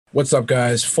What's up,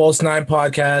 guys? False Nine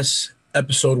Podcast,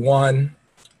 episode 1.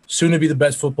 Soon to be the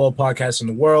best football podcast in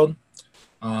the world.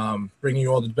 Bringing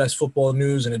you all the best football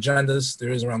news and agendas there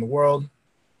is around the world.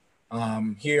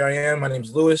 Here I am. My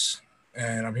name's Lewis,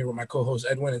 and I'm here with my co-host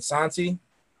Edwin and Santi.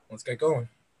 Let's get going.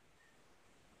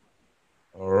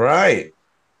 All right.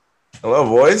 Hello,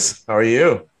 boys. How are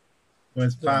you?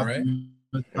 What's Doing all popping?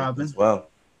 What's popping? As well.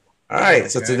 All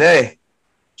right. So Okay. today,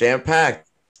 jam-packed,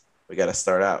 we got to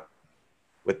start out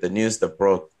with the news that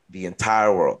broke the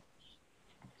entire world.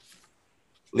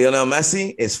 Lionel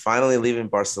Messi is finally leaving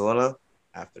Barcelona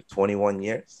after 21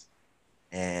 years,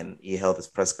 and he held his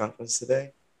press conference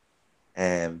today,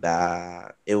 and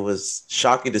it was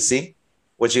shocking to see.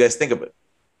 What you guys think of it?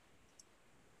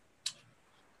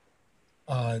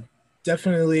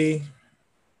 Definitely,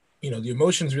 the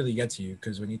emotions really get to you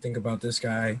because when you think about this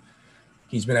guy,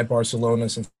 he's been at Barcelona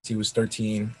since he was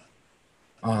 13.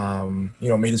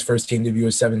 Made his first team debut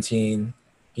at 17.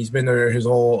 He's been there his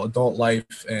whole adult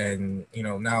life, and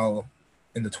now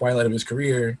in the twilight of his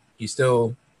career, he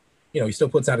still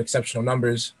puts out exceptional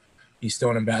numbers. He's still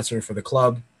an ambassador for the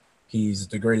club. He's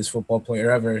the greatest football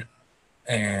player ever.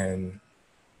 And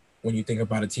when you think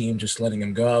about a team just letting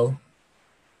him go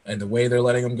and the way they're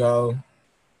letting him go,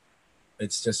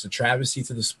 it's just a travesty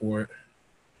to the sport.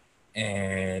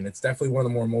 And it's definitely one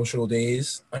of the more emotional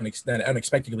days that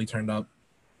unexpectedly turned up.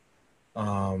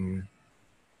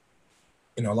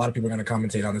 A lot of people are going to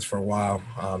commentate on this for a while.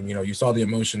 You saw the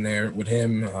emotion there with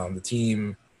him, the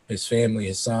team, his family,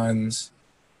 his sons.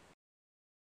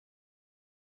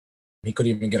 He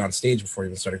couldn't even get on stage before he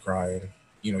even started crying.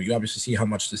 You obviously see how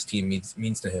much this team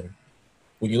means to him.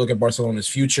 When you look at Barcelona's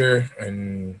future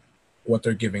and what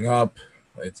they're giving up,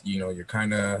 it's, you're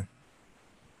kind of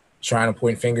trying to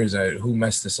point fingers at who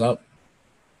messed this up.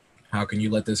 How can you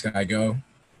let this guy go?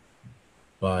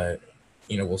 But,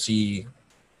 we'll see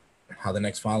how the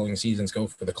next following seasons go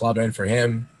for the club and for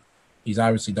him. He's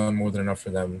obviously done more than enough for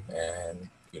them, and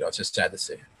it's just sad to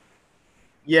see.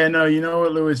 Yeah, no, you know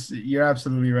what, Lewis, you're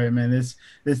absolutely right, man. This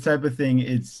type of thing,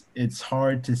 it's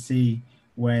hard to see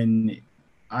when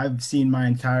I've seen my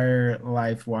entire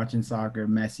life watching soccer,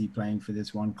 Messi playing for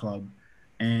this one club,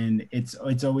 and it's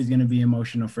always going to be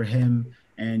emotional for him.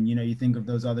 And you think of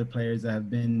those other players that have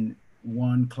been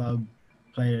one club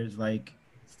players like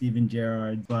Steven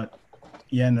Gerrard, but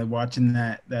yeah, and watching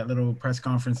that little press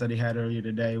conference that he had earlier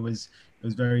today was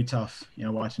very tough.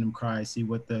 Watching him cry, see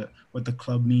what the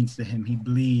club means to him. He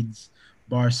bleeds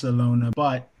Barcelona.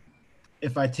 But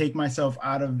if I take myself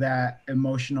out of that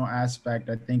emotional aspect,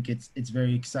 I think it's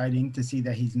very exciting to see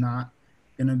that he's not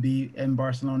gonna be in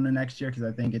Barcelona next year, because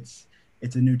I think it's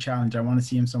a new challenge. I want to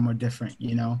see him somewhere different.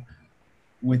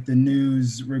 With the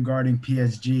news regarding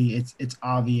PSG, it's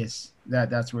obvious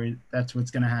that that's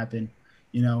what's gonna happen.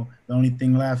 The only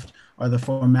thing left are the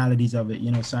formalities of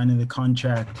it, signing the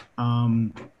contract,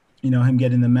 him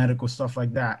getting the medical stuff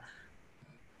like that.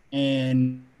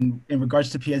 And in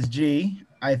regards to PSG,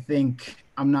 I think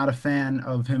I'm not a fan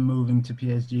of him moving to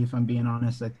PSG, if I'm being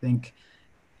honest. I think,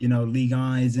 Ligue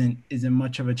 1 isn't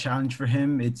much of a challenge for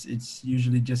him. It's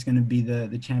usually just going to be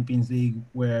the Champions League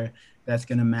where that's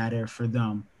going to matter for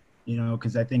them.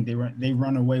 Because I think they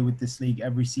run away with this league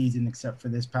every season except for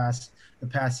the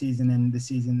past season and the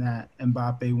season that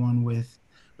Mbappe won with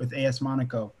AS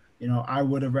Monaco. I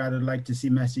would have rather liked to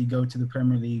see Messi go to the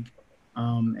Premier League,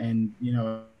 and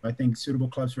I think suitable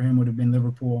clubs for him would have been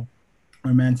Liverpool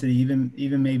or Man City,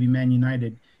 even maybe Man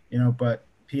United. But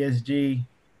PSG,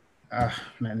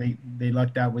 man, they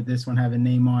lucked out with this one, having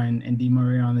Neymar and Di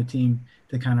Maria on the team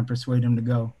to kind of persuade him to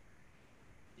go.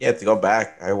 Yeah, to go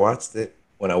back, I watched it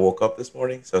when I woke up this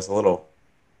morning, so it's a little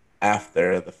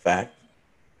after the fact.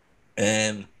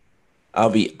 And I'll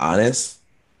be honest,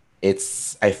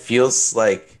 I feels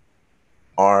like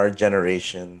our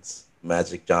generation's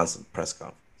Magic Johnson press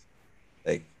conference.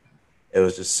 Like, it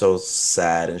was just so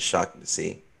sad and shocking to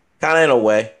see. Kind of in a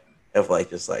way of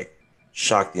just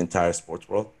shocked the entire sports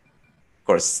world. Of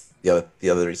course, the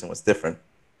other reason was different,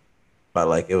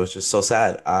 but it was just so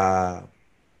sad.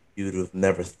 You'd have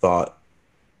never thought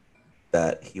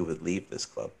that he would leave this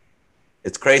club.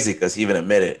 It's crazy because he even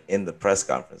admitted in the press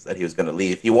conference that he was going to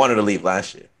leave. He wanted to leave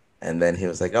last year, and then he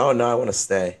was like, "Oh no, I want to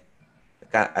stay."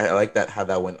 I like that, how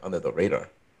that went under the radar.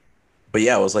 But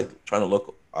yeah, I was trying to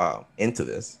look into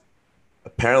this.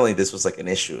 Apparently, this was an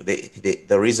issue.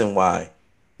 The reason why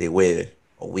they waited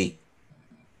a week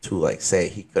to say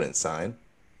he couldn't sign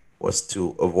was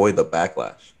to avoid the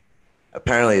backlash.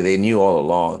 Apparently, they knew all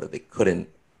along that they couldn't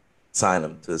sign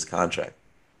him to his contract.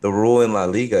 The rule in La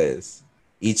Liga is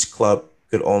each club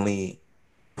could only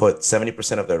put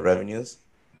 70% of their revenues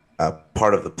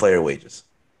part of the player wages.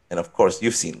 And of course,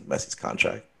 you've seen Messi's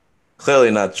contract. Clearly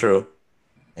not true.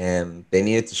 And they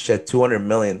needed to shed 200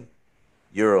 million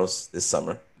euros this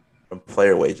summer from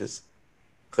player wages.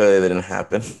 Clearly, that didn't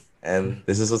happen. And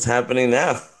this is what's happening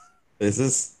now. This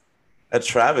is a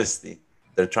travesty.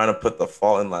 They're trying to put the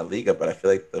fault in La Liga, but I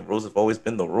feel like the rules have always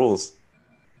been the rules.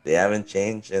 They haven't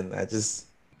changed, and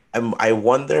I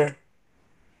wonder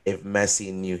if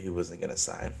Messi knew he wasn't gonna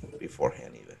sign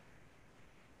beforehand either.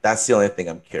 That's the only thing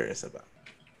I'm curious about.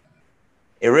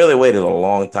 It really waited a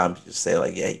long time to just say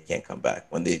like, yeah, he can't come back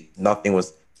when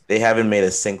they haven't made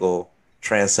a single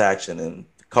transaction in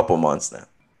a couple months now,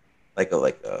 like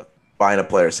buying a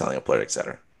player, selling a player,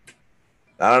 etc.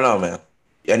 I don't know, man.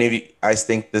 Any of you guys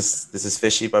think this is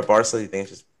fishy by Barca? You think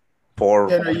it's just poor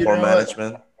Yeah, no, you poor know what,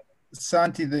 management?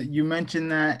 Santi, that you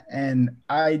mentioned that, and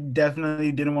I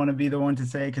definitely didn't want to be the one to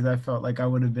say because I felt like I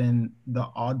would have been the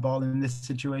oddball in this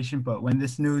situation. But when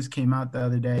this news came out the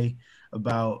other day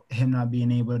about him not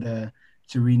being able to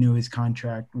renew his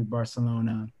contract with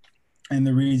Barcelona, and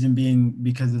the reason being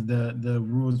because of the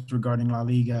rules regarding La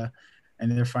Liga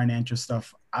and their financial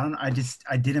stuff, I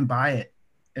didn't buy it.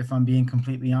 If I'm being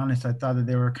completely honest, I thought that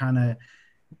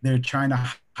they're trying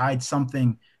to hide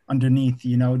something underneath,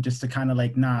 just to kind of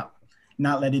like not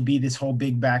let it be this whole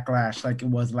big backlash like it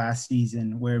was last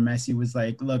season where Messi was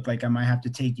like, look, like I might have to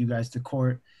take you guys to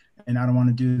court and I don't want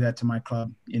to do that to my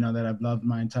club, that I've loved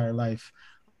my entire life.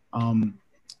 Um,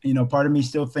 part of me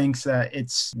still thinks that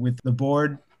it's with the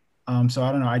board. So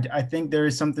I don't know. I think there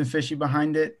is something fishy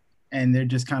behind it, and they're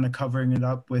just kind of covering it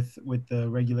up with the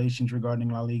regulations regarding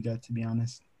La Liga, to be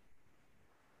honest.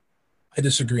 I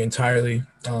disagree entirely.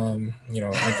 I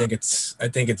think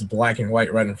it's black and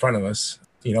white right in front of us.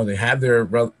 They have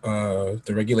the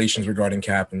regulations regarding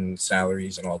cap and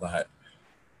salaries and all that.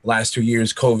 Last 2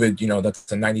 years, COVID,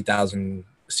 that's a 90,000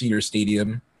 seater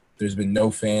stadium. There's been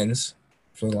no fans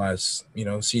for the last,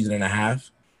 season and a half.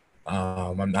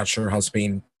 I'm not sure how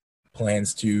Spain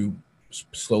plans to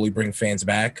slowly bring fans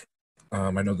back. I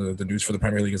know the news for the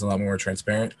Premier League is a lot more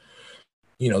transparent.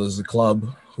 There's a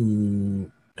club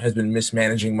who has been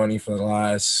mismanaging money for the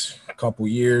last couple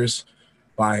years,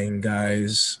 buying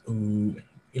guys who,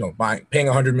 paying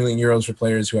 100 million euros for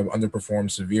players who have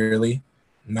underperformed severely,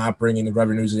 not bringing the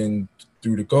revenues in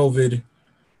due to COVID,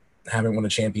 haven't won a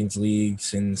Champions League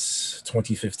since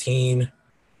 2015.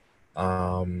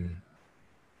 Um,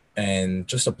 and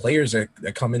just the players that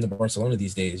come into Barcelona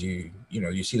these days, you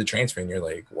see the transfer and you're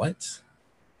like, what?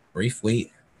 Brief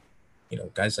wait.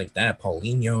 Guys like that,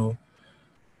 Paulinho,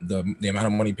 the amount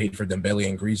of money paid for Dembele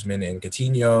and Griezmann and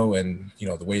Coutinho, and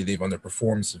the way they've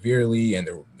underperformed severely, and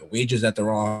the wages that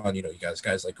they're on. You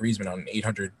guys like Griezmann on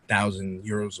 800,000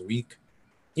 euros a week.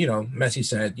 Messi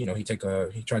said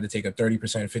he tried to take a 30%,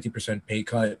 50% pay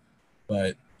cut,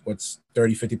 but what's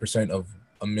 30, 50% of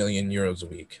 €1 million a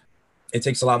week? It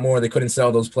takes a lot more. They couldn't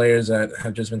sell those players that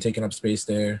have just been taking up space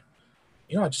there.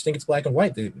 I just think it's black and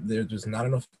white. There's not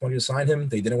enough money to sign him.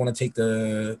 They didn't want to take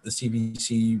the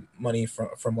CVC money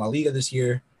from La Liga this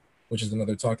year, which is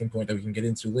another talking point that we can get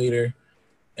into later.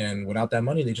 And without that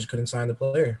money, they just couldn't sign the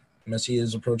player. Messi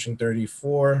is approaching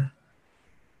 34,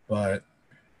 but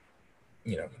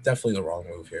definitely the wrong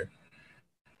move here.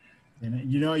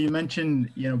 And you mentioned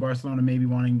Barcelona maybe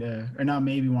wanting to, or not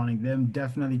maybe wanting, them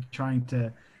definitely trying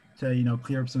to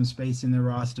clear up some space in the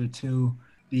roster to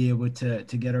be able to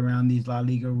get around these La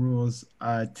Liga rules.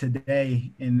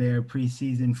 Today in their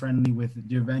preseason friendly with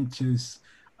Juventus,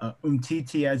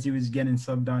 Umtiti, as he was getting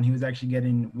subbed on, he was actually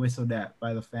getting whistled at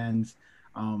by the fans,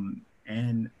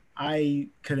 and I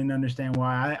couldn't understand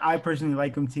why. I personally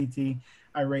like Umtiti.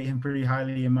 I rate him pretty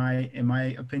highly in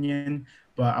my opinion.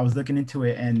 But I was looking into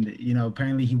it, and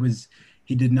apparently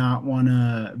he did not want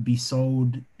to be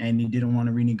sold, and he didn't want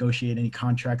to renegotiate any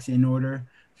contracts in order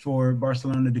for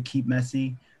Barcelona to keep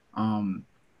Messi.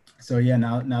 So yeah,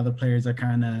 now the players are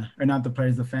kind of, or not the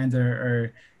players, the fans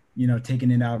are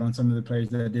taking it out on some of the players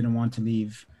that didn't want to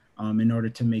leave, in order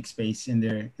to make space in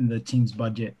the team's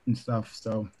budget and stuff.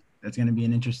 So that's going to be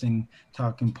an interesting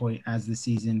talking point as the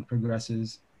season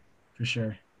progresses, for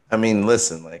sure. I mean,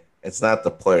 listen, like it's not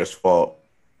the player's fault.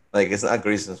 Like it's not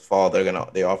Griezmann's fault.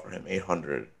 They offer him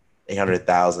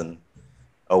 800,000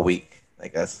 a week.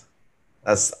 Like that's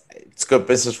it's good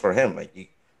business for him. Like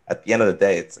at the end of the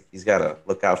day, it's like he's got to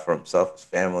look out for himself, his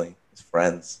family, his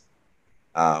friends.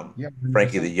 Yeah,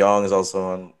 Frankie De 100%. Jong is also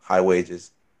on high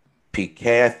wages.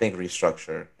 PK, I think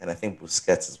restructure, and I think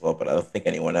Busquets as well, but I don't think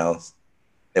anyone else.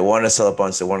 They want to sell a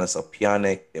bunch. They want to sell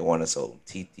Pjanic. They want to sell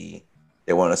Titi.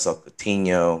 They want to sell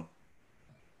Coutinho,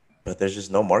 but there's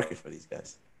just no market for these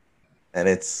guys, and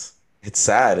it's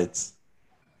sad.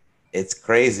 It's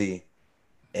crazy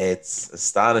It's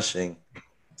astonishing.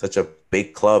 Such a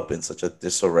big club in such a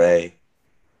disarray.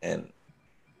 And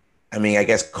I mean, I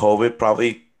guess COVID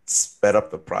probably sped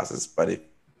up the process, but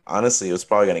honestly, it was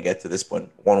probably going to get to this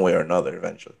point one way or another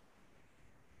eventually.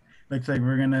 Looks like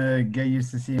we're gonna get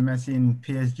used to seeing Messi in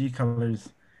PSG colors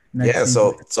next Yeah,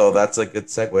 season. so that's a good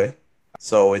segue.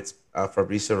 So it's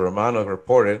Fabrizio Romano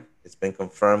reported it's been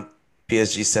confirmed.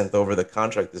 PSG sent over the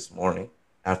contract this morning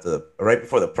after right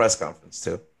before the press conference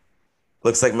too.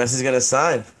 Looks like Messi's gonna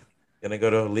sign. Gonna go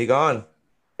to League On,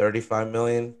 35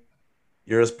 million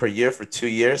euros per year for 2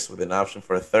 years with an option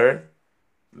for a third.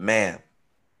 Man,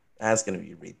 that's gonna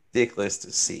be ridiculous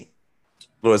to see.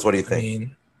 Louis, what do you I think?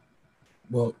 mean,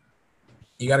 well,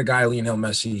 you got a guy Lionel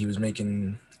Messi. He was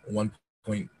making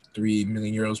 1.3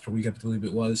 million euros per week, I believe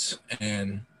it was,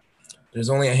 and there's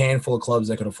only a handful of clubs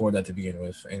that could afford that to begin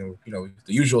with. And the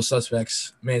usual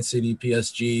suspects: Man City,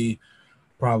 PSG,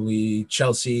 probably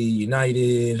Chelsea,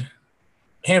 United,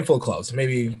 handful of clubs,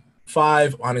 maybe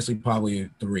five. Honestly, probably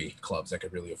three clubs that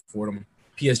could really afford them.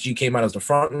 PSG came out as the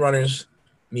front runners.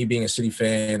 Me being a City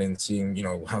fan and seeing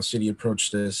how City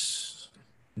approached this,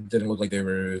 didn't look like they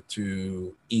were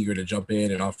too eager to jump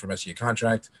in and offer Messi a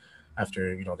contract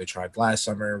after they tried last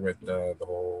summer with the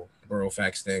whole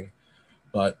Fax thing.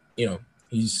 But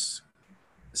he's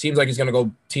seems like he's gonna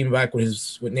go team back with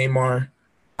Neymar.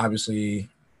 Obviously,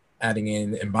 adding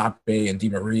in Mbappe and Di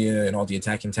Maria and all the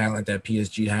attacking talent that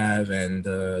PSG have, and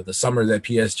the summer that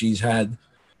PSG's had,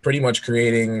 pretty much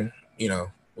creating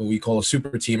what we call a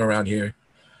super team around here.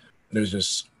 There's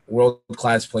just world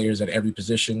class players at every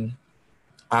position.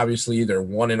 Obviously, their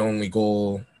one and only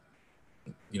goal.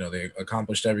 They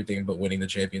accomplished everything but winning the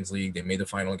Champions League. They made the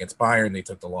final against Bayern. They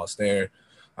took the loss there.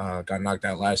 Got knocked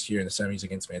out last year in the semis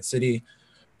against Man City.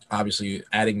 Obviously,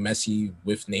 adding Messi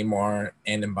with Neymar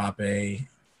and Mbappe,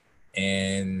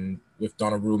 and with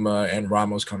Donnarumma and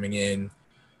Ramos coming in,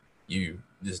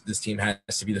 this team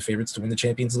has to be the favorites to win the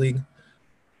Champions League,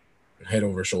 head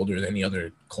over shoulders any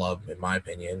other club, in my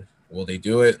opinion. Will they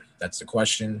do it? That's the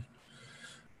question.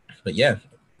 But yeah,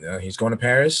 he's going to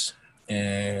Paris,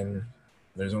 and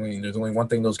there's only one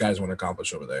thing those guys want to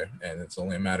accomplish over there, and it's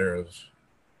only a matter of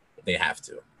they have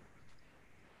to.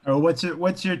 Oh, what's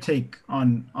your take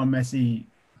on Messi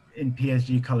in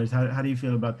PSG colors? How do you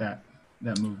feel about that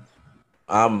move?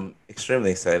 I'm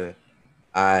extremely excited.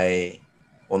 I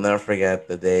will never forget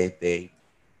the day they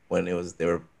when it was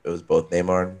both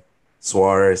Neymar,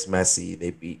 Suarez, Messi.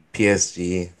 They beat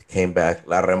PSG, came back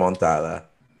La Remontada,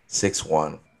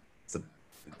 6-1. It's a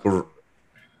gr-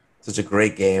 such a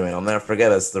great game, and I'll never forget.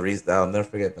 That's the reason. I'll never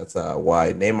forget. That's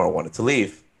why Neymar wanted to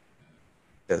leave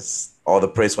because all the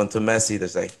praise went to Messi.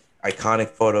 There's like iconic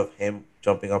photo of him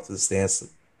jumping up to the stands,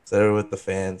 there with the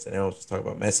fans, and everyone was just talking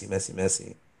about Messi, Messi,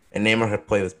 Messi. And Neymar had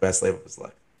played his best life of his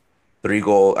life. 3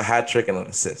 goal, a hat trick, and an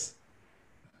assist.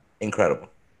 Incredible.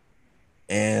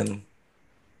 And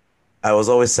I was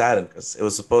always saddened because it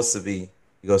was supposed to be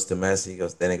he goes to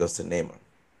Messi, then he goes to Neymar.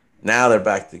 Now they're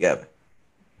back together.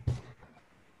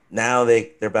 Now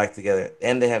they're back together,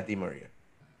 and they have Di Maria,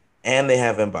 and they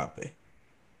have Mbappe,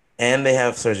 and they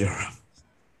have Sergio Ramos,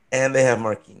 and they have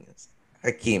Marquinhos,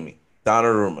 Hakimi,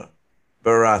 Donnarumma,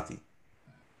 Berratti.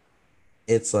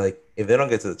 It's like if they don't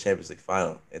get to the Champions League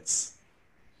final, it's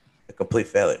a complete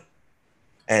failure.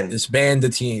 And Disband the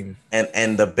team. and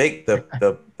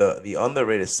the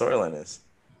underrated storyline is,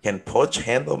 can Poch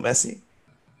handle Messi?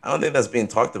 I don't think that's being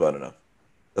talked about enough.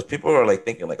 Because people are like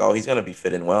thinking like, oh, he's gonna be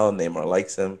fitting well. Neymar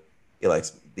likes him. He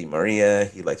likes Di Maria.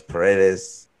 He likes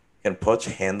Paredes. Can Poch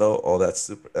handle all that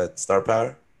star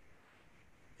power?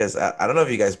 Because I don't know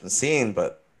if you guys been seeing,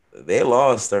 but they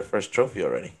lost their first trophy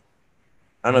already.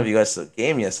 I don't know if you guys saw the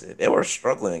game yesterday. They were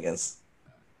struggling against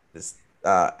this.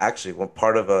 Actually, one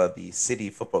part of the City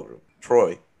football group,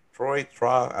 Troy. I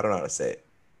don't know how to say it,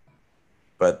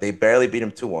 but they barely beat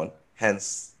him 2-1.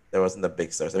 Hence, there wasn't the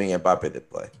big stars. I mean, Mbappe did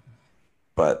play,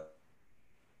 but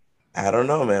I don't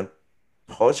know, man.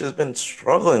 Poach has been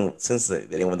struggling since they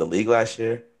didn't win the league last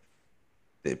year.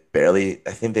 I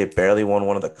think they barely won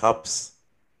one of the cups.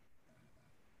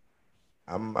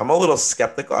 I'm a little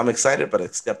skeptical. I'm excited,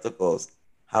 but skeptical as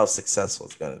how successful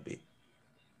it's gonna be.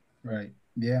 Right.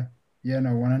 Yeah. Yeah,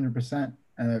 no, 100%.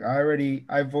 And like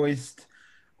I voiced,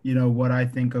 what I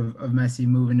think of Messi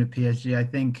moving to PSG. I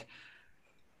think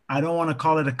I don't want to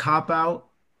call it a cop out,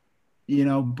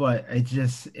 but it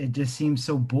just seems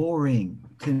so boring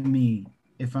to me,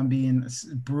 if I'm being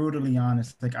brutally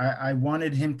honest. Like I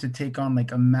wanted him to take on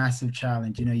like a massive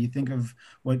challenge. You think of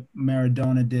what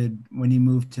Maradona did when he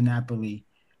moved to Napoli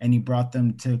and he brought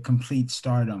them to complete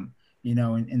stardom,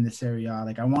 in the Serie A.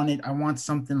 Like I want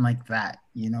something like that,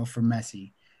 for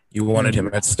Messi. You wanted him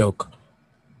at Stoke.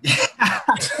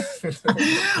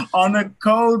 On a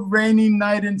cold, rainy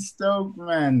night in Stoke,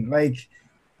 man. Like,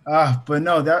 but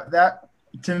no, that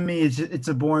to me it's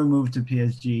a boring move to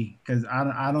PSG because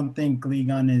I don't think Ligue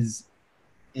 1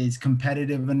 is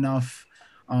competitive enough.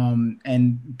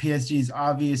 And PSG is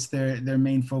obvious their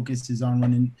main focus is on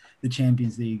winning the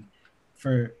Champions League.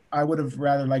 For I would have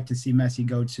rather liked to see Messi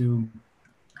go to,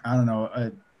 I don't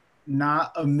know,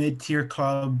 not a mid-tier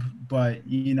club, but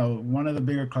one of the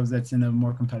bigger clubs that's in a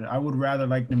more competitive. I would rather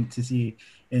like them to see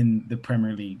in the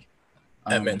Premier League.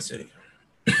 At Man Um, City.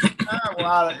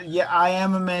 well, yeah, I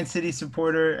am a Man City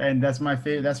supporter, and that's my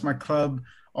favorite. That's my club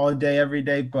all day, every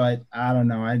day. But I don't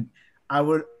know.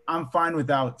 I'm fine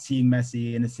without seeing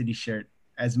Messi in a City shirt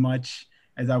as much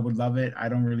as I would love it. I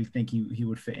don't really think he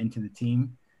would fit into the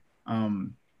team.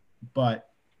 Um, but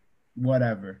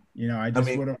whatever. I I just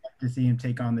mean, would have liked to see him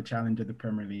take on the challenge of the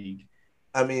Premier League.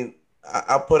 I mean,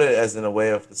 I'll put it as in a way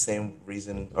of the same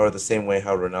reason or the same way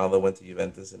how Ronaldo went to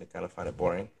Juventus and it kind of find it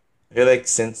boring. I feel like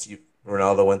since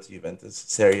Ronaldo went to Juventus,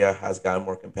 Serie A has gotten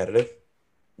more competitive.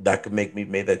 That could make me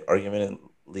made that argument in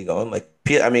League On.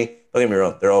 I mean, don't get me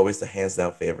wrong, they're always the hands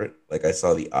down favorite. Like I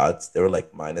saw the odds, they were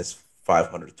like minus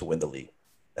 500 to win the league.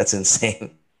 That's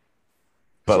insane.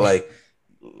 But like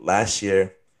last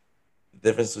year, the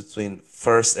difference between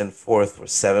first and fourth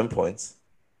was 7 points,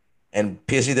 and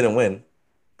PSG didn't win.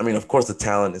 I mean, of course, the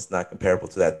talent is not comparable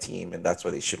to that team, and that's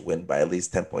why they should win by at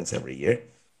least 10 points every year.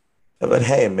 But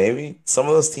hey, maybe some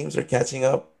of those teams are catching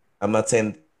up. I'm not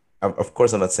saying, of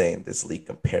course, I'm not saying this league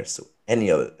compares to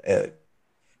any other.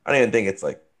 I don't even think it's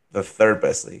like the third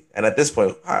best league. And at this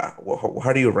point,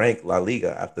 how do you rank La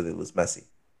Liga after they lose Messi?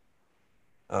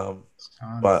 Um,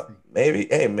 but Honestly. maybe,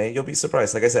 hey, man, you'll be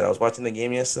surprised. Like I said, I was watching the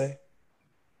game yesterday,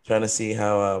 trying to see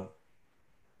how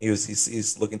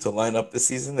he's looking to line up this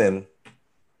season, and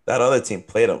that other team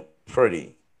played him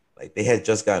pretty. Like they had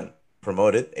just gotten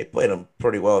promoted. They played him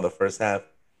pretty well in the first half,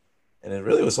 and it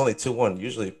really was only 2-1.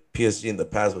 Usually PSG in the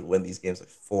past would win these games like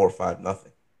 4 or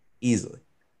 5-0 easily.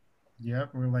 Yep,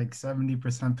 we're like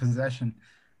 70% possession.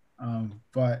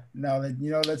 But now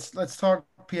that let's talk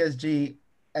PSG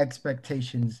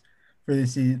expectations for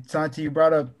this season. Santi, you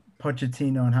brought up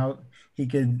Pochettino and how he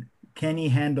can he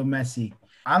handle Messi?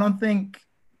 I don't think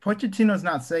Pochettino's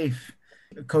not safe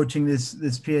coaching this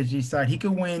PSG side. He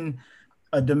could win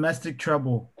a domestic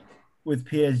trouble with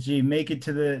PSG, make it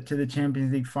to the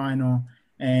Champions League final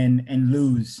and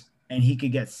lose, and he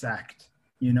could get sacked.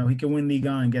 He could win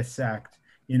Liga and get sacked.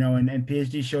 And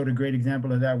PSG showed a great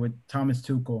example of that with Thomas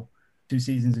Tuchel 2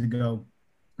 seasons ago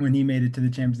when he made it to the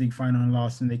Champions League final and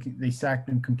lost, and they sacked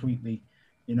him completely.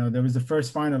 There was the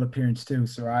first final appearance too,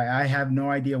 so I have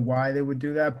no idea why they would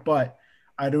do that, but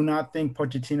I do not think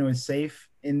Pochettino is safe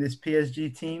in this PSG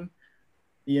team.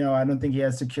 I don't think he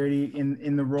has security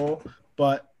in the role.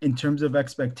 But in terms of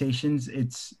expectations,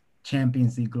 it's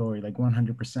Champions League glory, like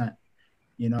 100%.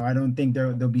 I don't think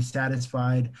they'll be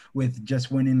satisfied with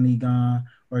just winning Liga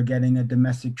or getting a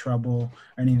domestic trouble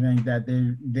or anything like that.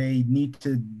 They need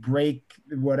to break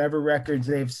whatever records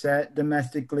they've set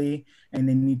domestically, and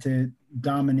they need to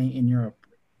dominate in Europe.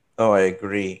 Oh, I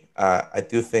agree. I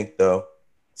do think though.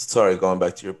 Sorry, going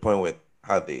back to your point with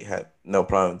how they had no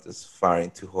problem just firing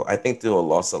Tuchel. I think Tuchel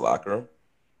lost the locker room.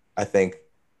 I think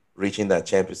reaching that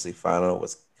Champions League final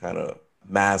was kind of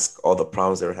mask all the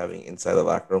problems they were having inside the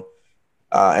locker room.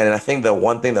 And I think the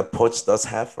one thing that Poch does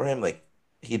have for him, like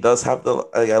he does have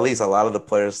at least a lot of the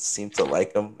players seem to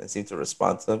like him and seem to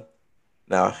respond to him.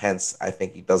 Now, hence, I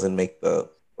think he doesn't make the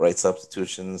right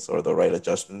substitutions or the right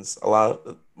adjustments a lot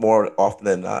more often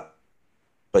than not.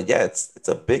 But yeah, it's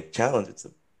a big challenge.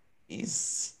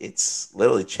 It's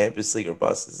literally Champions League or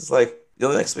bust. This is like the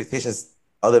only expectations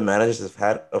other managers have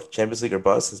had of Champions League or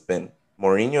bust has been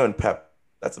Mourinho and Pep.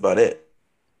 That's about it.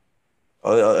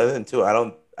 Other than two, I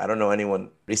don't know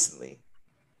anyone recently.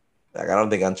 Like I don't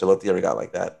think Ancelotti ever got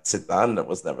like that. Zidane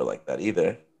was never like that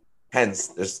either. Hence,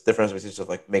 there's difference between just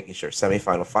like making sure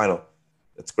semifinal, final.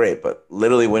 That's great, but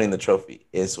literally winning the trophy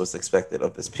is what's expected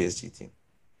of this PSG team.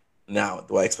 Now,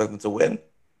 do I expect them to win?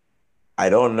 I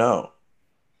don't know.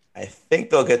 I think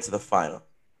they'll get to the final.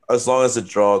 As long as the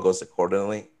draw goes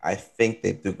accordingly, I think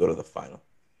they do go to the final.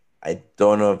 I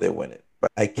don't know if they win it,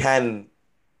 but I can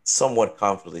somewhat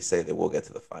confidently say they will get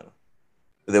to the final.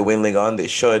 If they win League On, they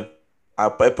should.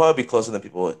 I'd probably be closer than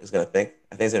people is gonna think.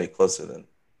 I think it's gonna be closer than.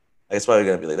 Like, it's probably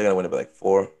gonna be like they're gonna win it by like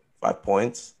 4, 5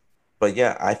 points. But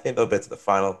yeah, I think they'll get to the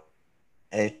final.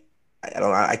 And I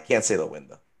don't. I can't say they'll win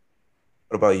though.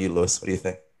 What about you, Lewis? What do you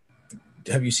think?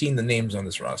 Have you seen the names on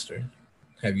this roster?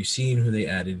 Have you seen who they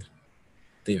added?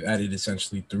 They've added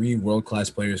essentially three world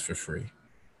class players for free.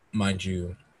 Mind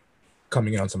you,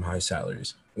 coming out on some high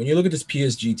salaries. When you look at this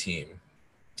PSG team,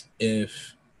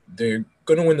 if they're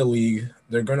going to win the league,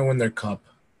 they're going to win their cup.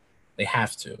 They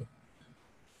have to.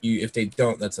 If they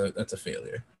don't, that's a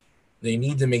failure. They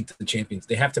need to make the champions.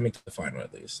 They have to make the final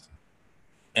at least.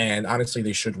 And honestly,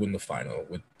 they should win the final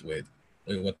with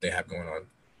what they have going on.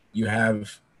 You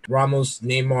have Ramos,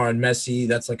 Neymar, and Messi.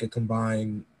 That's like a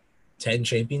combined 10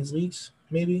 Champions Leagues,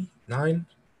 maybe 9,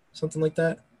 something like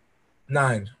that.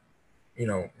 9.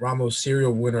 Ramos,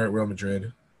 serial winner at Real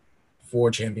Madrid,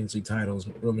 4 Champions League titles,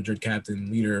 Real Madrid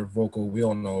captain, leader, vocal. We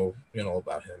all know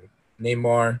about him.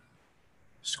 Neymar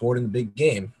scored in the big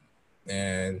game,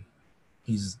 and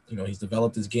he's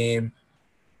developed his game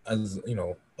as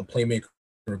a playmaker,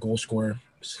 a goal scorer.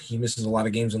 He misses a lot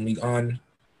of games in League One.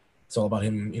 It's all about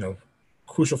him.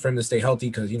 Crucial for him to stay healthy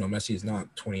because Messi is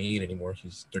not 28 anymore;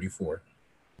 he's 34.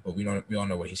 But we all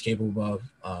know what he's capable of.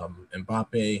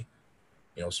 Mbappe,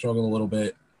 struggled a little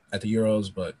bit at the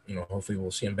Euros, but hopefully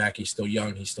we'll see him back. He's still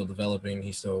young, he's still developing,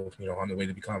 he's still on the way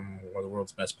to become one of the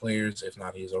world's best players, if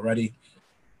not he is already.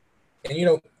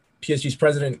 And PSG's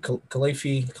president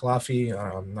Khalafi,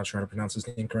 I'm not sure how to pronounce his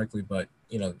name correctly, but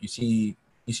you see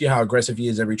how aggressive he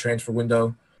is every transfer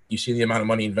window. You see the amount of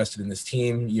money invested in this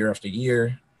team year after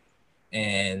year,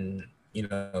 and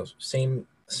same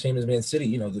as Man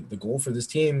City. The goal for this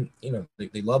team,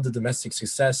 they love the domestic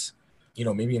success.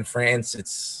 Maybe in France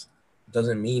it's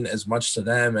doesn't mean as much to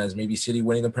them as maybe City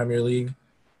winning the Premier League,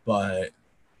 but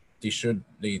they should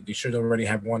already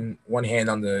have one hand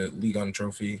on the Ligue 1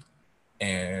 trophy,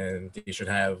 and they should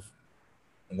have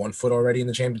one foot already in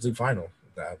the Champions League final.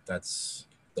 That's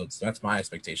my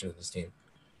expectation of this team.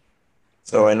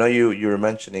 So I know you were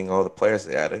mentioning all the players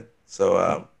they added. So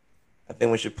I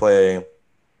think we should play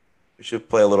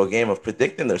a little game of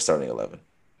predicting their starting 11.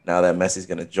 Now that Messi's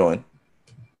going to join,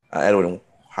 Edwin,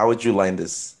 how would you line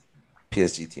this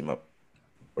PSG team up?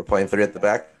 We're playing 3 at the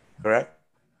back, correct?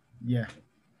 Yeah.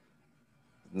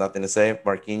 Nothing to say.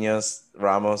 Marquinhos,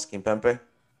 Ramos, Kimpembe.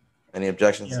 Any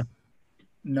objections? Yeah.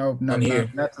 No.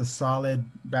 That's a solid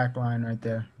back line right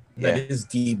there. That is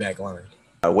the back line.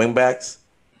 Wing backs.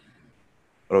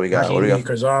 What do we got?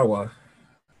 Kurzawa.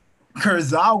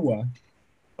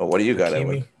 Oh, what do you got,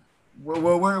 Edwin?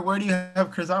 Where do you have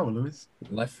Kurzawa, Luis?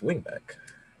 Left wing back.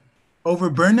 Over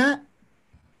Bernat?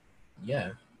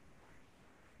 Yeah.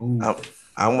 Ooh.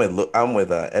 I'm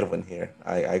with Edwin here.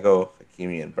 I go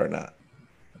Hakimi and Bernat.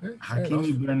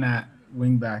 Hakimi, Bernat,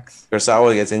 wing backs.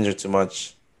 Kurzawa gets injured too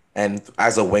much, and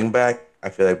as a wing back, I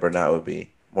feel like Bernat would be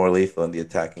more lethal in the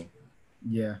attacking.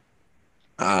 Yeah.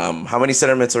 How many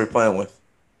center mids are we playing with?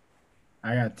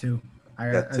 I got 2.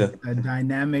 I got a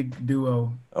dynamic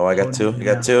duo. Oh, I got 2. You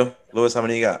got 2. Lewis, how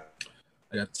many you got?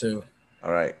 I got 2.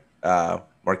 All right.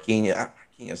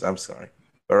 Marquinhos. I'm sorry.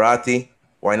 Verratti,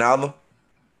 Wijnaldum.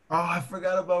 Oh, I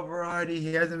forgot about Verratti.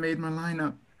 He hasn't made my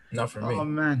lineup. Not for me. Oh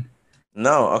man.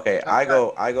 No. Okay. I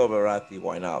go Verratti,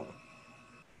 Wijnaldum.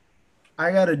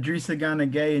 I got Idrissa Gana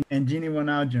Gueye and Gini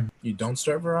Wijnaldum. You don't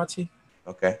start Verratti?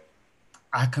 Okay.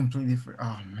 I completely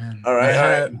oh man. All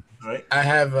right. I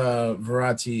have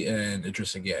Verratti and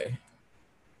Idrissa Gueye.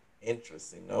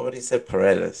 Interesting. Nobody said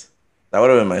Paredes. That would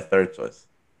have been my third choice.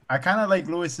 I kind of like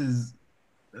Lewis's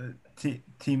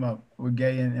team up with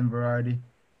Gueye and Verratti,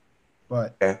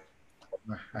 but I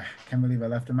can't believe I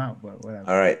left him out. But whatever.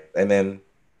 All right, and then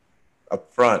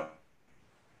up front,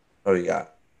 what do you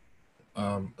got?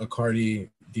 Icardi,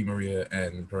 Di Maria,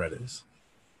 and Paredes.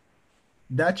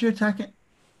 That's your attacking.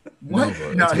 What?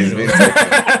 No, he's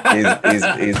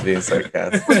being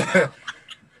sarcastic.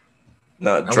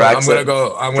 No,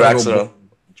 Draxler. I'm gonna go.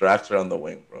 Draxler on the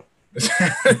wing, bro.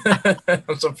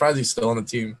 I'm surprised he's still on the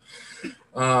team.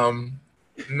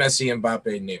 Messi,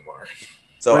 Mbappe, Neymar.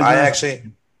 So I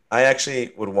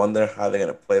actually would wonder how they're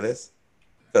gonna play this,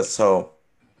 because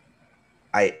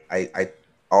I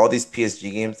all these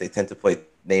PSG games they tend to play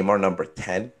Neymar number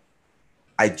 10.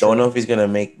 I don't know if he's gonna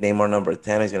make Neymar number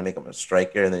 10. He's gonna make him a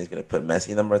striker, and then he's gonna put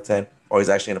Messi number 10, or he's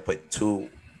actually gonna play 2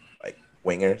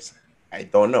 wingers. I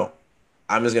don't know.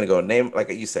 I'm just gonna go like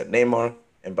you said, Neymar,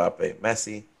 Mbappe,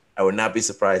 Messi. I would not be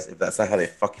surprised if that's not how they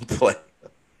fucking play.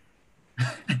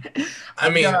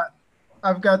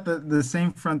 I've got the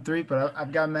same front 3, but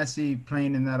I've got Messi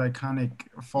playing in that iconic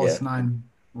false 9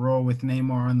 role with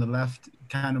Neymar on the left,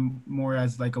 kind of more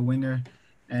as like a winger,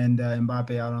 and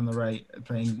Mbappe out on the right,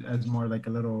 playing as more like a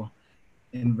little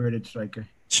inverted striker.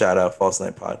 Shout out False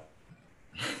 9 Pod.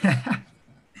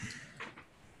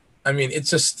 I mean, it's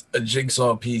just a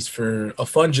jigsaw piece for a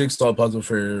fun jigsaw puzzle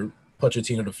for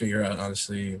Pochettino to figure out,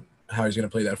 honestly, how he's going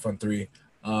to play that front 3.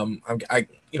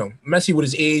 Messi with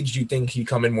his age, you think he'd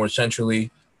come in more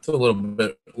centrally, to a little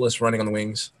bit less running on the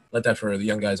wings. let that for the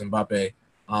young guys. Mbappe.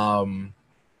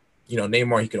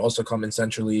 Neymar, he could also come in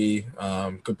centrally.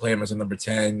 Could play him as a number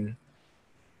 10.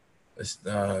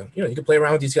 You could play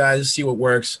around with these guys, see what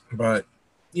works. But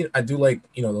I do like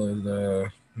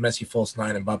the Messi false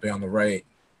nine, Mbappe on the right,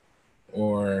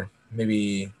 or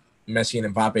maybe Messi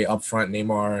and Mbappe up front,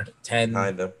 Neymar 10.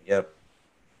 Kind of. Yep.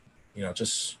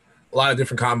 Just a lot of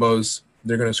different combos.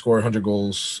 They're gonna score 100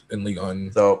 goals in League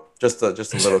One. So just a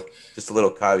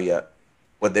little caveat.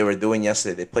 What they were doing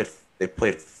yesterday, they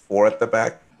played four at the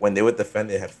back. When they would defend,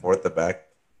 they had four at the back,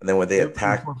 and then when they They're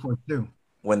playing attack, 4-4-2.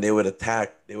 when they would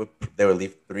attack, they would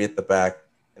leave three at the back,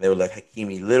 and they would let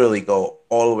Hakimi literally go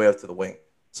all the way up to the wing.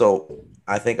 So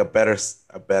I think a better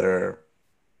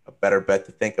bet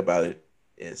to think about it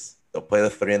is they'll play the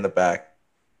three in the back,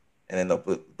 and then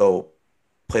they'll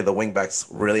play the wing backs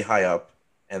really high up,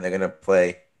 and they're gonna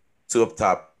play two up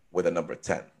top with a number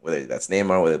 10, whether that's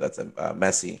Neymar, whether that's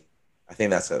Messi. I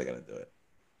think that's how they're gonna do it.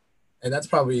 And that's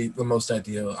probably the most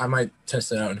ideal. I might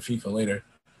test it out in FIFA later.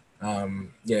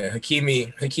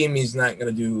 Hakimi's not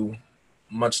gonna do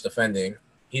much defending.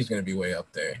 He's gonna be way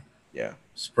up there, Yeah,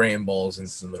 spraying balls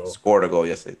into the middle. scored a goal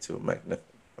yesterday too. Magnificent,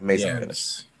 amazing finish.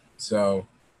 Yes. So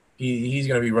he's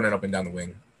gonna be running up and down the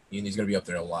wing. He's gonna be up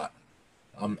there a lot.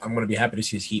 I'm gonna be happy to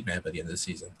see his heat map at the end of the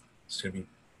season. It's gonna be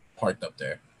parked up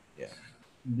there. Yeah,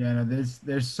 Yeah, no,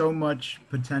 there's so much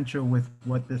potential with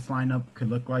what this lineup could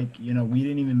look like. We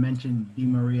didn't even mention Di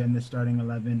Maria in the starting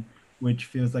 11, which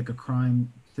feels like a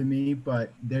crime to me.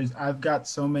 But I've got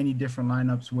so many different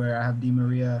lineups where I have Di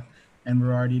Maria and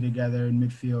Berardi together in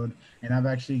midfield, and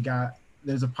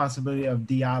there's a possibility of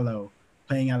Diallo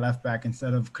playing at left back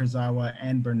instead of Kurzawa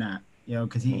and Bernat.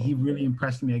 Because he really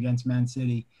impressed me against Man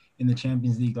City in the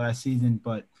Champions League last season.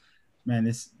 But man,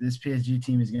 this PSG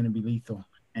team is going to be lethal.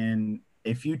 And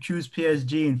if you choose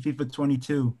PSG in FIFA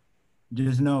 22,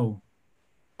 just know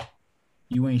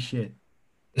you ain't shit.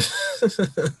 It's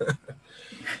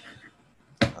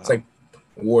like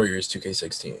Warriors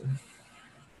 2K16.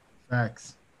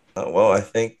 Facts. well, I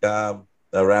think that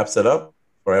wraps it up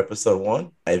for episode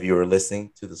 1. If you were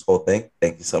listening to this whole thing,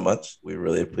 thank you so much. We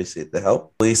really appreciate the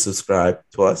help. Please subscribe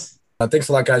to us. Thanks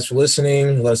a lot, guys, for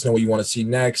listening. Let us know what you want to see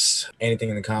next. Anything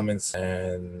in the comments,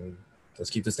 and let's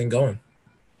keep this thing going.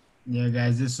 Yeah,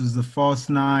 guys, this was the False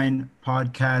 9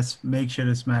 podcast. Make sure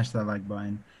to smash that like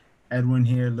button. Edwin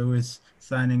here, Lewis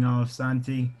signing off.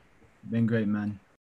 Santi, been great, man.